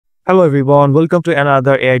Hello everyone, welcome to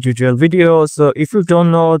another AI tutorial video. So if you don't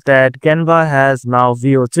know that Canva has now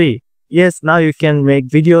Veo 3. Yes, now you can make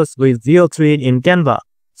videos with Veo 3 in Canva.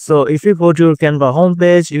 So if you go to your Canva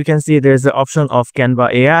homepage, you can see there's the option of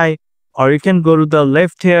Canva AI, or you can go to the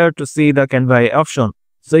left here to see the Canva AI option.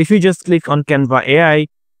 So if you just click on Canva AI,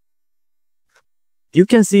 you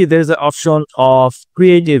can see there's an option of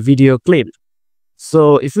create a video clip.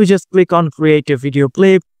 So if you just click on create a video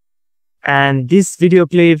clip, and this video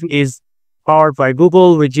clip is powered by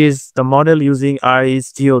Google, which is the model using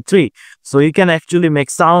is Veo 3. So you can actually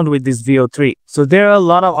make sound with this Veo 3. So there are a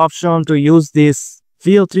lot of options to use this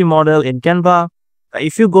Veo 3 model in Canva.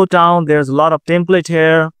 If you go down, there's a lot of template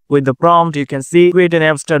here. With the prompt, you can see create an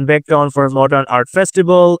abstract background for a modern art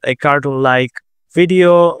festival, a cartoon-like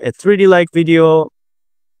video, a 3D-like video,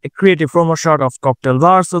 a creative promo shot of cocktail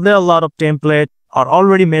bar. So there are a lot of templates or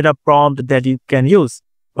already made up prompt that you can use.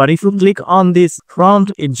 But if you click on this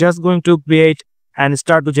prompt, it's just going to create and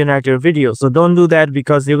start to generate your video. So don't do that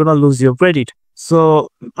because you're going to lose your credit. So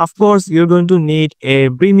of course, you're going to need a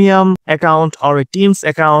premium account or a Teams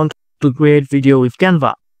account to create video with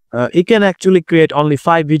Canva. You can actually create only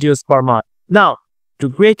 5 videos per month. Now, to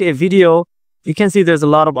create a video, you can see there's a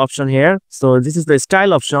lot of option here. So this is the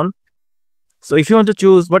style option. So if you want to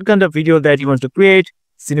choose what kind of video that you want to create,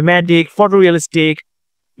 cinematic, photorealistic,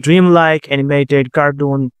 dreamlike, animated,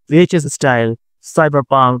 cartoon, VHS style,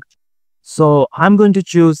 cyberpunk. So I'm going to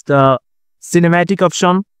choose the cinematic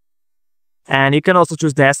option, and you can also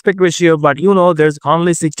choose the aspect ratio, but there's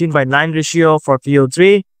only 16:9 ratio for Veo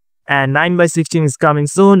 3 and 9:16 is coming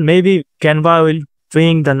soon. Maybe Canva will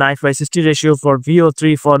bring the 9:60 ratio for Veo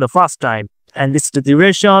 3 for the first time. And this is the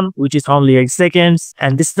duration, which is only 8 seconds,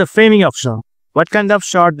 and this is the framing option. What kind of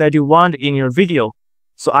shot that you want in your video?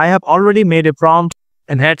 So I have already made a prompt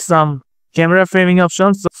and had some camera framing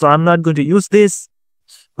options, so I'm not going to use this.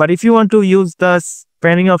 But if you want to use the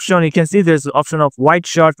framing option, you can see there's the option of wide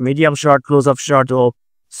shot, medium shot, close-up shot.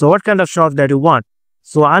 So what kind of shot that you want?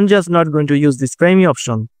 So I'm just not going to use this framing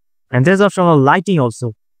option. And there's option of lighting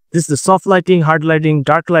also. This is the soft lighting, hard lighting,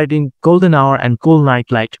 dark lighting, golden hour, and cool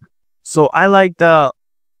night light. So I like the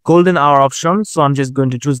golden hour option, so I'm just going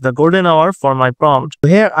to choose the golden hour for my prompt.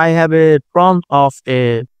 Here I have a prompt of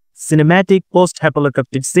a cinematic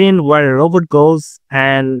post-apocalyptic scene where a robot goes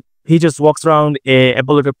and he just walks around a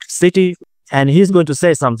apocalyptic city and he's going to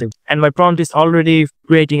say something. And my prompt is already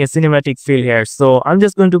creating a cinematic feel here. So I'm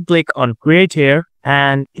just going to click on create here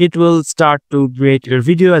and it will start to create your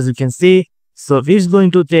video, as you can see. So this is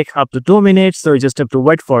going to take up to 2 minutes, so you just have to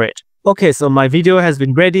wait for it. Okay, so my video has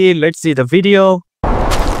been ready. Let's see the video.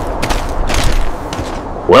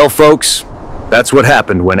 Well, folks, that's what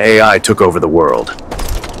happened when AI took over the world.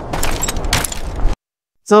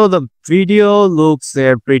 So the video looks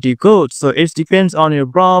pretty good. So it depends on your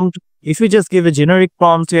prompt. If you just give a generic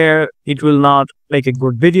prompt here, it will not make a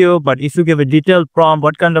good video. But if you give a detailed prompt,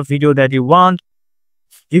 what kind of video that you want,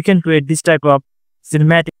 you can create this type of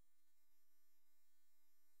cinematic.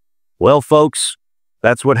 Well, folks,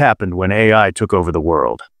 that's what happened when AI took over the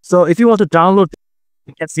world. So if you want to download,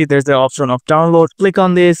 you can see there's the option of download. Click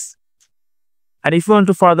on this. And if you want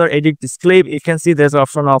to further edit this clip, you can see there's the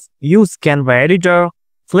option of use Canva editor.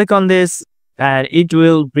 Click on this and it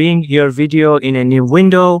will bring your video in a new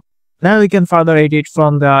window. Now you can further edit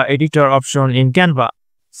from the editor option in Canva.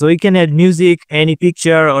 So you can add music, any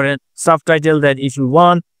picture or a subtitle that if you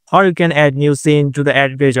want, or you can add new scene to the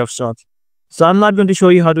add page option. So I'm not going to show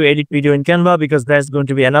you how to edit video in Canva because that's going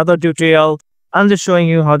to be another tutorial. I'm just showing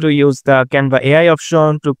you how to use the Canva AI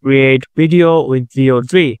option to create video with Veo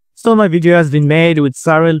 3. So my video has been made with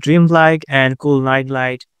surreal, dreamlike, and cool night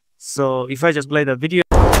light. So if I just play the video.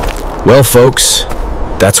 Well, folks,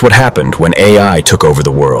 that's what happened when AI took over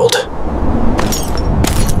the world.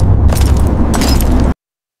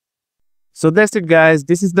 So that's it, guys.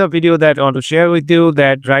 This is the video that I want to share with you,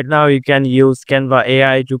 that right now you can use Canva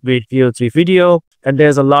AI to create Veo 3 video. And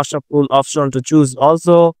there's a lot of cool options to choose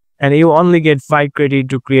also. And you only get 5 credit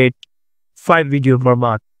to create 5 videos per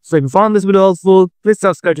month. So if you found this video helpful, please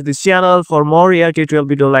subscribe to this channel for more AI tutorial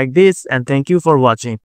video like this. And thank you for watching.